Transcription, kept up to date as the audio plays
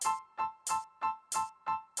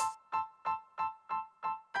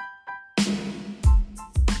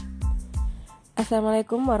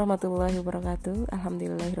Assalamualaikum warahmatullahi wabarakatuh.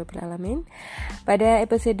 Alhamdulillahirrabbilalamin. Pada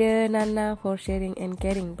episode Nana for Sharing and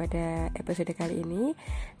Caring, pada episode kali ini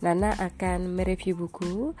Nana akan mereview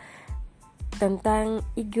buku tentang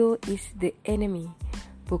Ego is the Enemy,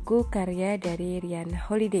 buku karya dari Ryan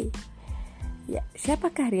Holiday. Ya,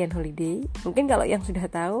 siapakah Ryan Holiday? Mungkin kalau yang sudah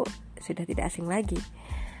tahu sudah tidak asing lagi.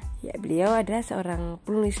 Ya, beliau adalah seorang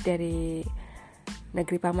penulis dari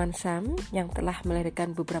negeri Paman Sam yang telah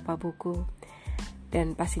melahirkan beberapa buku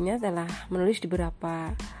dan pastinya telah menulis di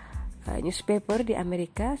beberapa newspaper di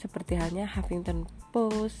Amerika seperti halnya Huffington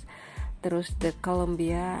Post, terus The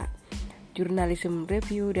Columbia Journalism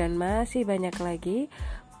Review, dan masih banyak lagi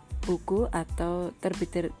buku atau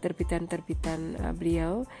terbitan-terbitan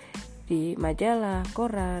beliau di majalah,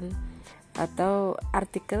 koran, atau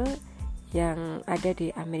artikel yang ada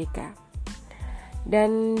di Amerika.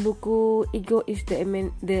 Dan buku Ego is the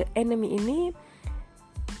Enemy ini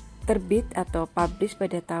terbit atau publish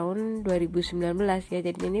pada tahun 2019 ya.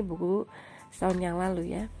 Jadi ini buku setahun yang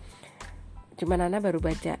lalu ya. Cuma Nana baru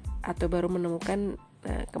baca atau baru menemukan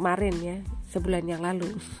kemarin ya, sebulan yang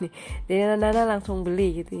lalu. Jadi Nana langsung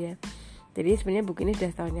beli gitu ya. Jadi sebenarnya buku ini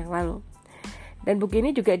sudah setahun yang lalu. Dan buku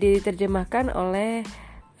ini juga diterjemahkan oleh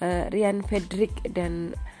Ryan Frederick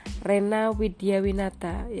dan Rena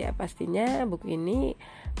Widyawinata. Ya, pastinya buku ini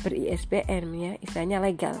ber-ISBN ya, istilahnya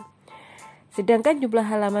legal. Sedangkan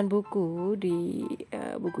jumlah halaman buku di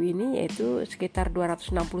buku ini yaitu sekitar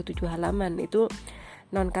 267 halaman. Itu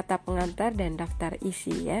non kata pengantar dan daftar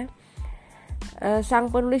isi ya.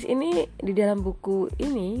 Sang penulis ini di dalam buku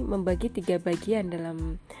ini membagi 3 bagian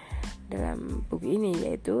dalam buku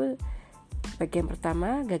ini, yaitu bagian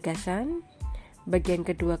pertama gagasan, bagian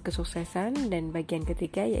kedua kesuksesan, dan bagian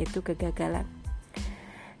ketiga yaitu kegagalan.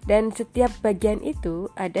 Dan setiap bagian itu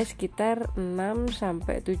ada sekitar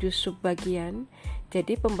 6-7 subbagian.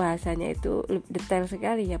 Jadi pembahasannya itu detail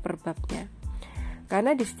sekali ya per babnya.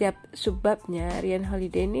 Karena di setiap subbabnya Ryan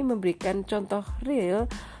Holiday ini memberikan contoh real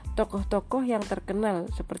tokoh-tokoh yang terkenal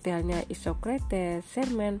seperti halnya Isocrates,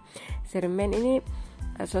 Sherman ini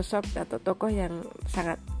sosok atau tokoh yang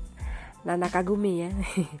sangat Nana kagumi ya.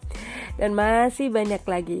 Dan masih banyak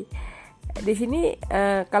lagi. Di sini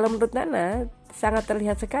kalau menurut Nana sangat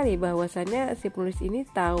terlihat sekali bahwasannya si penulis ini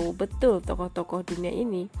tahu betul tokoh-tokoh dunia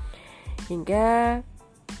ini hingga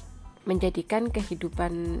menjadikan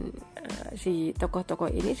kehidupan si tokoh-tokoh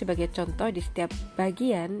ini sebagai contoh di setiap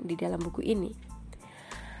bagian di dalam buku ini.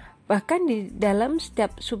 Bahkan di dalam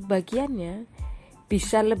setiap subbagiannya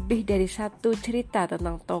bisa lebih dari satu cerita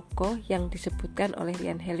tentang tokoh yang disebutkan oleh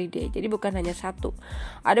Ryan Holiday. Jadi bukan hanya satu.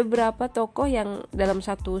 Ada beberapa tokoh yang dalam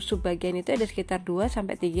satu subbagian itu ada sekitar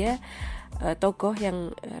 2-3 tokoh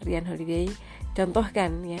yang Ryan Holiday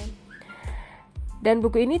contohkan ya. Dan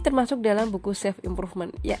buku ini termasuk dalam buku self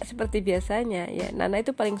improvement. Ya, seperti biasanya ya, Nana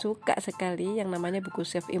itu paling suka sekali yang namanya buku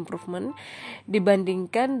self improvement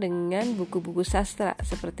dibandingkan dengan buku-buku sastra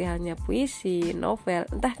seperti halnya puisi, novel.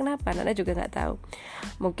 Entah kenapa Nana juga nggak tahu.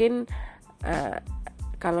 Mungkin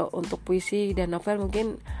kalau untuk puisi dan novel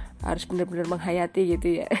mungkin harus benar-benar menghayati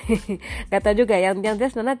gitu ya. Nggak tahu juga. Yang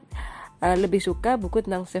jelas Nana lebih suka buku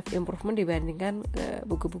tentang self improvement dibandingkan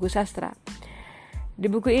buku-buku sastra. Di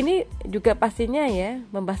buku ini juga pastinya ya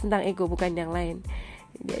membahas tentang ego, bukan yang lain.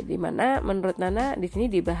 Jadi mana menurut Nana di sini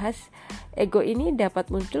dibahas ego ini dapat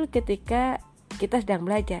muncul ketika kita sedang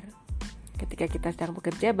belajar, ketika kita sedang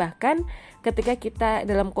bekerja, bahkan ketika kita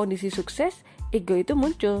dalam kondisi sukses, ego itu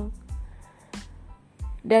muncul.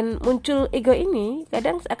 Dan muncul ego ini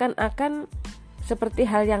kadang seakan-akan seperti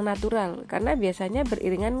hal yang natural, karena biasanya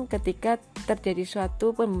beriringan ketika terjadi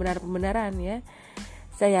suatu pembenaran ya.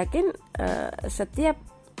 Saya yakin setiap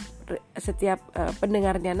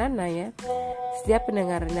pendengarnya Nana ya, setiap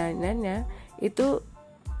pendengarnya Nana itu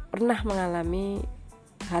pernah mengalami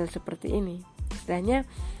hal seperti ini. Istilahnya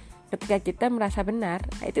ketika kita merasa benar,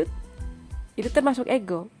 itu termasuk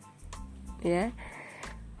ego ya.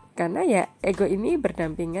 Karena ya ego ini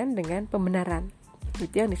berdampingan dengan pembenaran.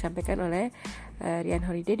 Itu yang disampaikan oleh Ryan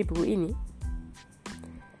Holiday di buku ini.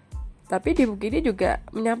 Tapi di buku ini juga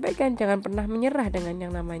menyampaikan jangan pernah menyerah dengan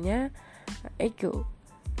yang namanya ego.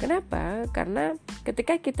 Kenapa? Karena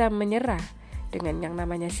ketika kita menyerah dengan yang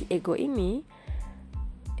namanya si ego ini,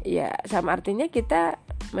 ya sama artinya kita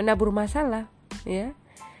menabur masalah, ya,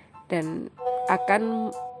 dan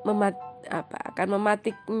akan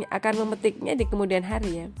memetiknya di kemudian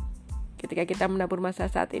hari ya. Ketika kita menabur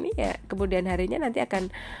masalah saat ini, ya kemudian harinya nanti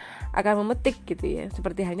akan memetik gitu ya,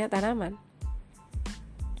 seperti halnya tanaman.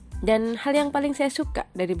 Dan hal yang paling saya suka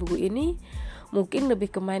dari buku ini mungkin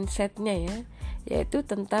lebih ke mindsetnya ya, yaitu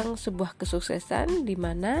tentang sebuah kesuksesan di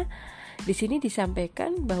mana Di sini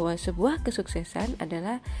disampaikan bahwa sebuah kesuksesan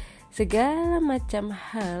adalah segala macam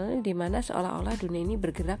hal di mana seolah-olah dunia ini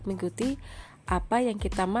bergerak mengikuti apa yang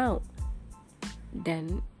kita mau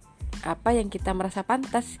dan apa yang kita merasa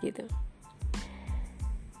pantas gitu.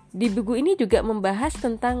 Di buku ini juga membahas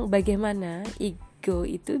tentang bagaimana ego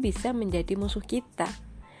itu bisa menjadi musuh kita.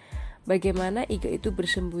 Bagaimana ego itu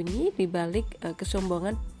bersembunyi di balik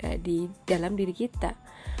kesombongan di dalam diri kita,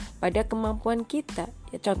 pada kemampuan kita.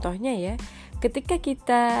 Ya, contohnya ya, ketika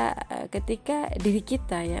diri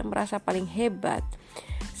kita ya merasa paling hebat,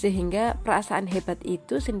 sehingga perasaan hebat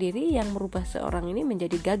itu sendiri yang merubah seorang ini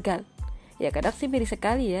menjadi gagal. Ya kadang sih miris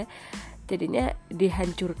sekali ya, jadinya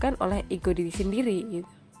dihancurkan oleh ego diri sendiri gitu.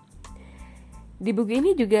 Di buku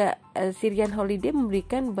ini juga Sirian Holiday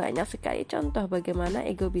memberikan banyak sekali contoh bagaimana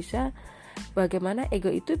ego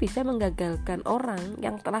itu bisa menggagalkan orang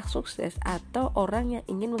yang telah sukses atau orang yang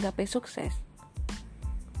ingin menggapai sukses.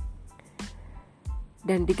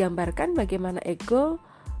 Dan digambarkan bagaimana ego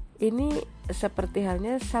ini seperti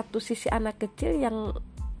halnya satu sisi anak kecil yang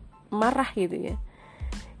marah gitu ya,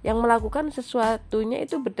 yang melakukan sesuatunya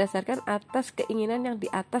itu berdasarkan atas keinginan yang di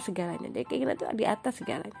atas segalanya. Jadi keinginan itu di atas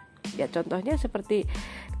segalanya. Ya contohnya seperti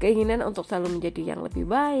keinginan untuk selalu menjadi yang lebih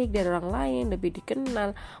baik dari orang lain, lebih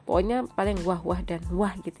dikenal, pokoknya paling wah dan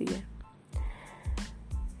wah gitu ya.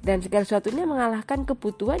 Dan segala sesuatunya mengalahkan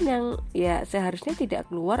kebutuhan yang ya seharusnya tidak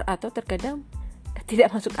keluar atau terkadang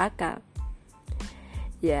tidak masuk akal.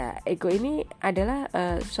 Ya ego ini adalah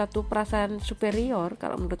suatu perasaan superior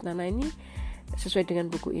kalau menurut Nana ini, sesuai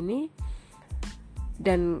dengan buku ini,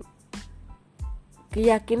 dan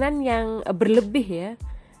keyakinan yang berlebih ya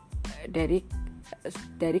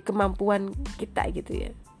dari kemampuan kita gitu ya,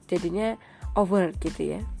 jadinya over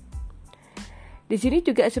gitu ya. Di sini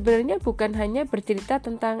juga sebenarnya bukan hanya bercerita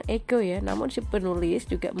tentang ego ya, namun si penulis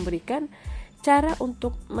juga memberikan cara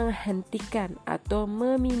untuk menghentikan atau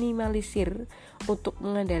meminimalisir untuk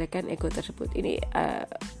mengendalikan ego tersebut. Ini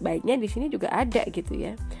baiknya di sini juga ada gitu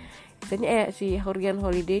ya. Misalnya si Sirian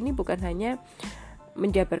Holiday ini bukan hanya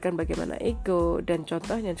menjabarkan bagaimana ego dan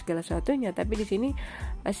contohnya segala sesuatunya, tapi di sini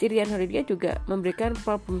Sirian Holiday juga memberikan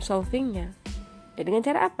problem solvingnya. Ya, dengan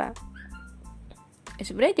cara apa?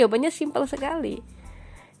 Sebenarnya jawabannya simpel sekali.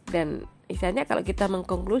 Dan misalnya kalau kita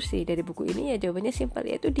mengkonklusi dari buku ini ya jawabannya simpel,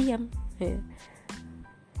 yaitu diam.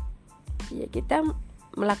 Ya kita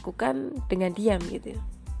melakukan dengan diam gitu.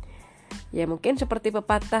 Ya mungkin seperti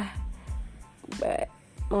pepatah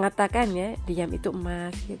mengatakan ya, diam itu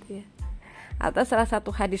emas gitu ya. Atau salah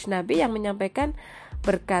satu hadis Nabi yang menyampaikan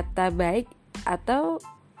berkata baik atau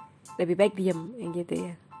lebih baik diam gitu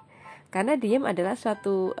ya. Karena diam adalah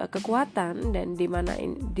suatu kekuatan, dan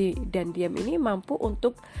dan diam ini mampu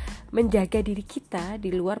untuk menjaga diri kita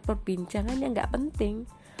di luar perbincangan yang nggak penting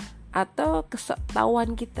atau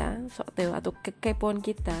kesoktahuan kita, atau kekepoan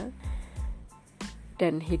kita,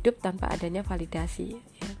 dan hidup tanpa adanya validasi ya.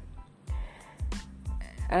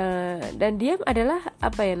 Dan diam adalah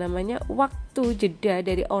waktu jeda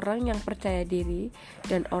dari orang yang percaya diri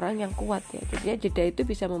dan orang yang kuat ya. Jadi jeda itu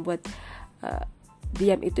bisa membuat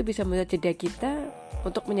diam itu bisa membuat jeda kita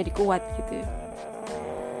untuk menjadi kuat gitu.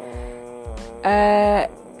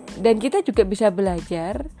 Dan kita juga bisa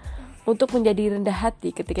belajar untuk menjadi rendah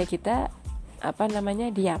hati ketika kita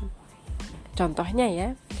diam. Contohnya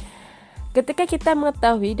ya, ketika kita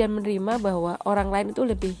mengetahui dan menerima bahwa orang lain itu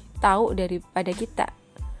lebih tahu daripada kita,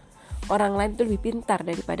 orang lain itu lebih pintar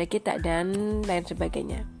daripada kita, dan lain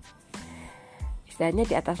sebagainya. Istilahnya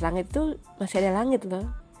di atas langit itu masih ada langit loh.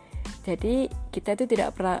 Jadi kita itu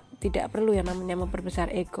tidak perlu yang namanya memperbesar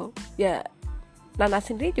ego. Ya Nana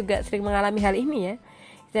sendiri juga sering mengalami hal ini ya.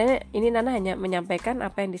 Istilahnya ini Nana hanya menyampaikan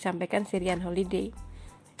apa yang disampaikan Sirian Holiday.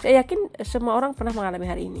 Saya yakin semua orang pernah mengalami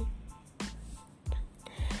hal ini.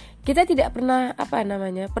 Kita tidak pernah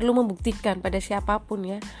perlu membuktikan pada siapapun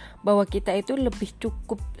ya bahwa kita itu lebih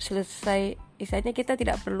cukup selesai. Istilahnya kita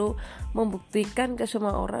tidak perlu membuktikan ke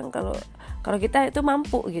semua orang kalau kita itu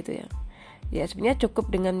mampu gitu ya. Ya sebenarnya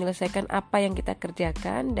cukup dengan menyelesaikan apa yang kita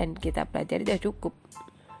kerjakan dan kita pelajari sudah cukup.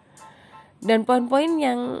 Dan poin-poin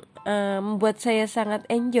yang membuat saya sangat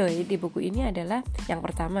enjoy di buku ini adalah yang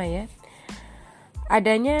pertama ya,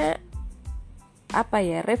 adanya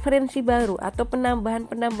referensi baru atau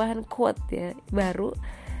penambahan quote ya baru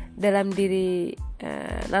dalam diri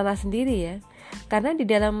Nana sendiri ya. Karena di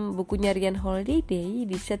dalam bukunya Sirian Holiday,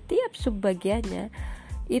 di setiap subbagiannya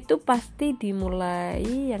itu pasti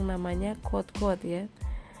dimulai yang namanya quote-quote ya.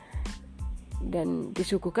 Dan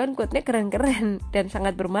disuguhkan quote-nya keren-keren dan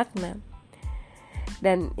sangat bermakna.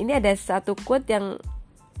 Dan ini ada satu quote yang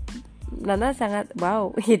Nana sangat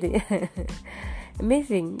wow gitu ya.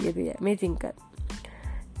 Amazing gitu ya, amazing quote.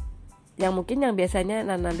 yang mungkin yang biasanya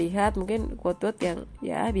Nana lihat mungkin quote yang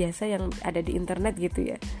ya biasa yang ada di internet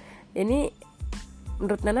gitu ya. Ini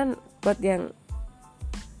menurut Nana quote yang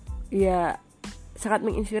ya sangat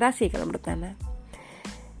menginspirasi kalau menurut Nana.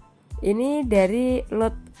 Ini dari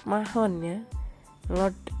Lord Mahon ya,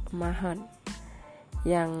 Lord Mahon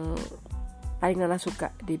yang paling Nana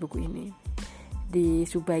suka di buku ini. Di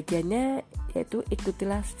subbagiannya yaitu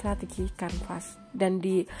ikutilah strategi kanvas, dan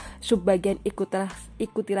di subbagian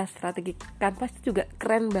ikutilah strategi kanvas itu juga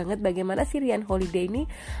keren banget bagaimana si Ryan Holiday ini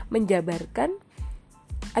menjabarkan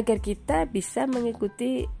agar kita bisa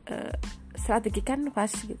mengikuti strategi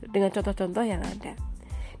kanvas gitu, dengan contoh-contoh yang ada.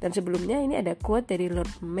 Dan sebelumnya ini ada quote dari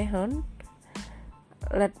Lord Mahon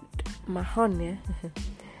ya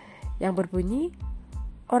yang berbunyi,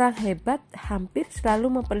 orang hebat hampir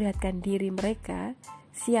selalu memperlihatkan diri mereka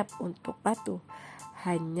siap untuk patuh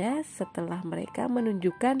hanya setelah mereka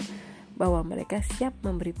menunjukkan bahwa mereka siap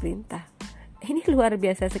memberi perintah. Ini luar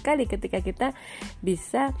biasa sekali ketika kita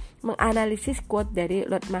bisa menganalisis quote dari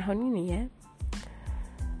Lord Mahon ini ya.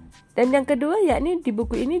 Dan yang kedua yakni di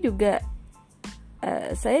buku ini juga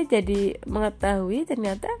saya jadi mengetahui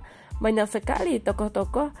ternyata banyak sekali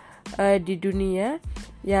tokoh-tokoh di dunia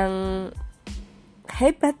yang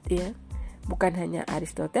hebat ya. Bukan hanya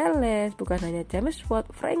Aristoteles, bukan hanya James Watt,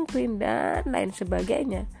 Franklin dan lain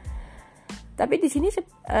sebagainya. Tapi di sini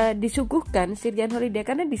disuguhkan si Ryan Holiday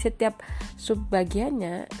karena di setiap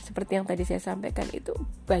subbagiannya seperti yang tadi saya sampaikan itu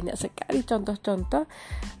banyak sekali contoh-contoh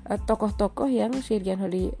tokoh-tokoh yang si Ryan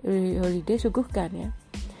Holiday suguhkan ya.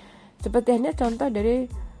 Seperti hanya contoh dari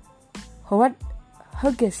Howard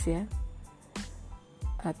Hughes ya,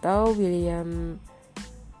 atau William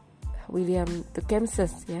Tecumseh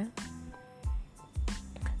ya.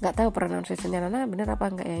 Nggak tahu pronunciation-nya Nana bener apa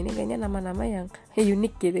enggak ya, ini kayaknya nama-nama yang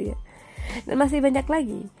unik gitu ya. Dan masih banyak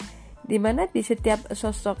lagi, dimana di setiap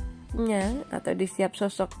sosoknya atau di setiap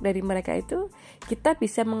sosok dari mereka itu kita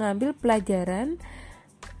bisa mengambil pelajaran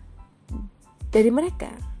dari mereka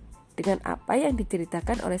dengan apa yang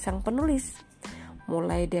diceritakan oleh sang penulis,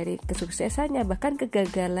 mulai dari kesuksesannya bahkan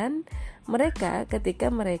kegagalan mereka ketika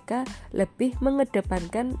mereka lebih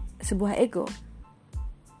mengedepankan sebuah ego.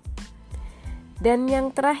 Dan yang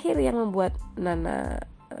terakhir yang membuat Nana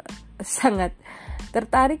sangat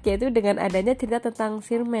tertarik yaitu dengan adanya cerita tentang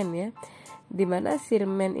Sir Man ya, dimana Sir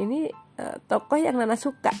Man ini tokoh yang Nana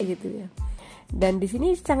suka gitu ya. Dan di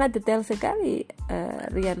sini sangat detail sekali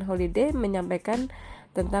Ryan Holiday menyampaikan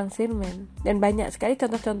tentang Sir Man, dan banyak sekali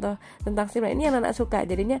contoh-contoh tentang Sir Man ini yang Nana suka.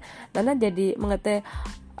 Jadinya Nana jadi mengetahui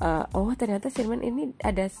oh ternyata Sir Man ini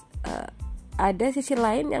ada sisi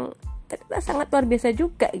lain yang ternyata sangat luar biasa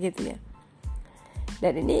juga gitu ya.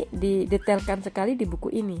 Dan ini didetailkan sekali di buku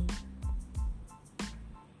ini.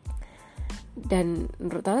 Dan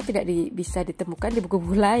menurut Nana tidak bisa ditemukan di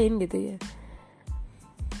buku-buku lain gitu ya.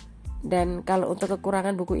 Dan kalau untuk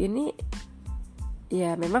kekurangan buku ini,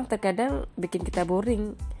 ya memang terkadang bikin kita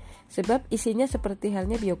boring. Sebab isinya seperti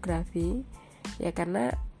halnya biografi, ya karena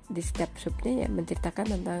di setiap subnya ya menceritakan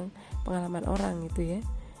tentang pengalaman orang gitu ya.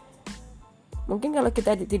 Mungkin kalau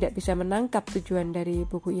kita tidak bisa menangkap tujuan dari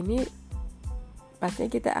buku ini,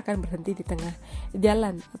 pastinya kita akan berhenti di tengah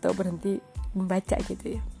jalan atau berhenti membaca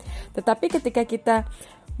gitu ya. Tetapi ketika kita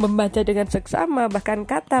membaca dengan seksama bahkan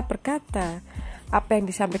kata per kata apa yang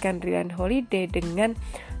disampaikan Ryan Holiday dengan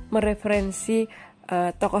mereferensi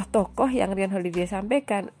tokoh-tokoh yang Ryan Holiday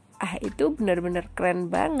sampaikan, itu benar-benar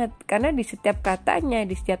keren banget karena di setiap katanya,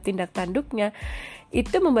 di setiap tindak tanduknya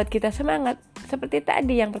itu membuat kita semangat. Seperti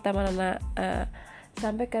tadi yang pertama Nana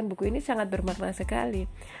sampaikan, buku ini sangat bermakna sekali.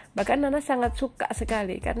 Bahkan Nana sangat suka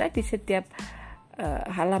sekali karena di setiap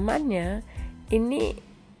halamannya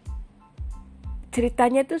ini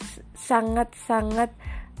ceritanya itu sangat-sangat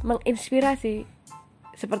menginspirasi.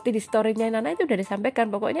 Seperti di story-nya Nana itu udah disampaikan,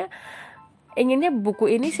 pokoknya inginnya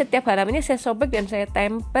buku ini setiap halamannya saya sobek dan saya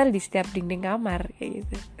tempel di setiap dinding kamar kayak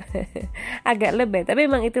gitu. Agak lebay, tapi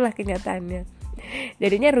memang itulah kenyataannya.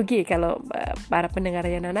 Jadinya rugi kalau para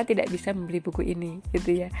pendengarnya Nana tidak bisa membeli buku ini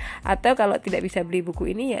gitu ya. Atau kalau tidak bisa beli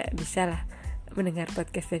buku ini ya bisalah mendengar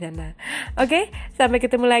podcastnya Nana. Oke, sampai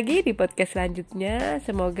ketemu lagi di podcast selanjutnya.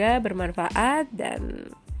 Semoga bermanfaat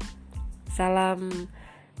dan salam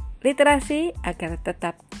literasi agar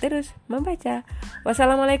tetap terus membaca.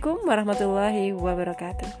 Wassalamualaikum warahmatullahi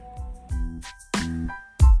wabarakatuh.